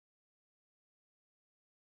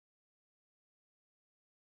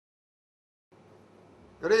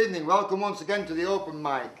Good evening, welcome once again to the open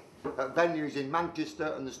mic at venues in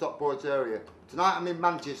Manchester and the Stockport area. Tonight I'm in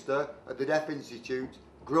Manchester at the Deaf Institute,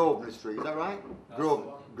 Grosvenor Street, is that right?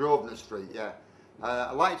 Grosvenor Street, yeah.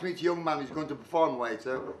 I'd like to meet a young man who's going to perform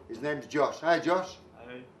later. His name's Josh. Hi Josh.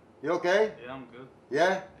 Hi. You okay? Yeah, I'm good. Yeah?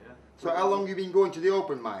 Yeah. So how long have you been going to the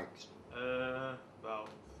open mics? About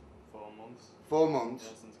 4 months. 4 months?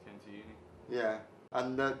 Yeah, since I came to uni. Yeah.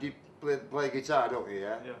 And do you play guitar, don't you,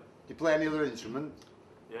 yeah? Yeah. Do you play any other instrument?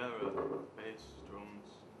 Yeah, bass, drums.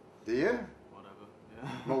 Do you? Whatever,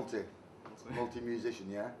 yeah. Multi-musician,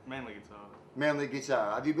 yeah? Mainly guitar. Mainly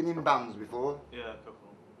guitar. Have you been in bands before? Yeah, a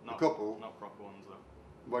couple. A couple? Not proper ones though.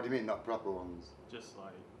 What do you mean, not proper ones? Just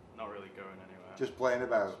like, not really going anywhere. Just playing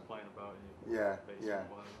about? Just playing about, yeah. Bass Yeah. and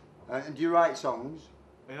whatever. And do you write songs?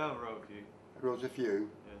 Yeah, I wrote a few. Wrote a few?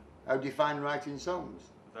 Yeah. How do you find writing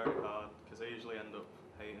songs? Very hard, because I usually end up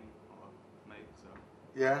hating what I make, so.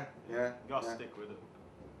 Yeah, yeah. You gotta yeah. stick with it.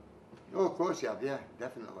 Oh, of course you have, yeah,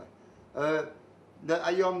 definitely. Are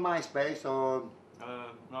you on MySpace or?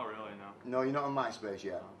 Not really, no. No, you're not on MySpace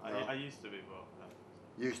yet? No. No. I used to be, but...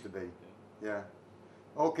 Used to be? Yeah.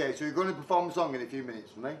 Yeah. Okay, so you're going to perform a song in a few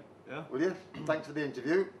minutes for me? Yeah. Will you? Thanks for the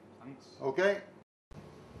interview. Thanks. Okay.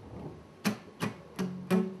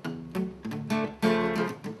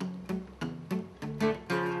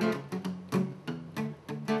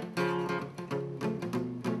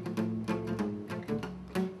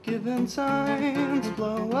 Given time to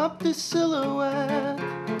blow up this silhouette,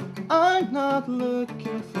 I'm not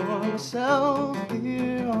looking for myself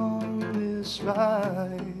here on this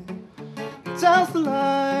ride. Down's the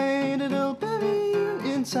light, it'll bury you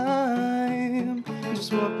in time.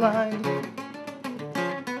 Just walk blind.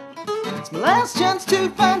 It's my last chance to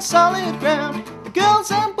find solid ground. The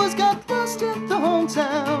girls and boys got lost in the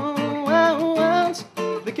hometown.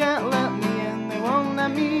 They can't let me in, they won't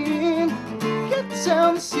let me in. Get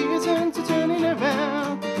down, the seasons are turning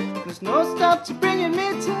around. There's no stop to bringing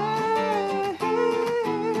me down.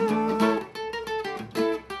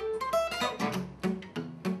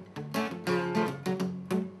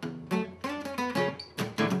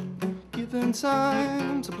 Given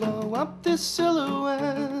time to blow up this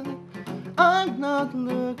silhouette, I'm not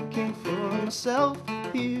looking for myself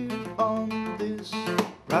here on this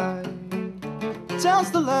ride.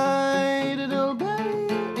 Tells the light, it'll bury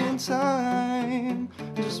you in time.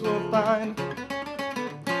 Just won't find.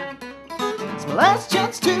 It's my last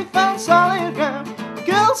chance to find solid ground. The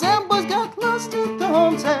girls and boys got lost at the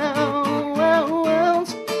hometown.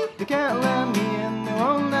 They can't let me in, they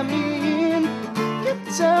won't let me in. Get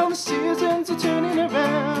down, the seasons are turning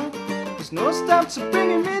around. There's no stop to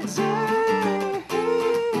bringing me down.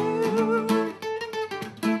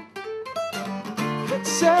 Get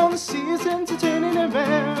down, the seasons are turning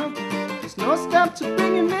around. There's no stop to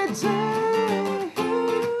bringing me down.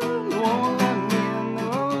 They won't let me in, they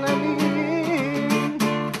won't let me in.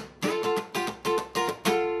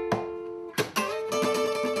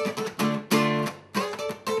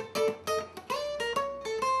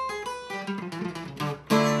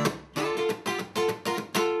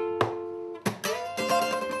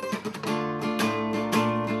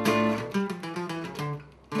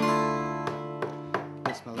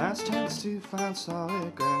 It's my last chance to find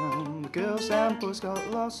solid ground. The girls and boys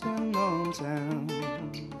got lost in lone towns.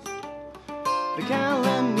 They can't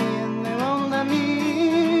let me in, they won't let me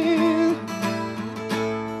in.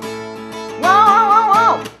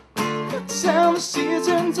 Whoa! Get down, the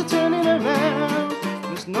seasons are turning around.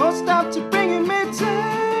 There's no stop to bringing me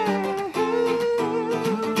down.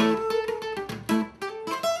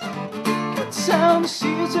 Get down, the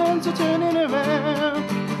seasons are turning around.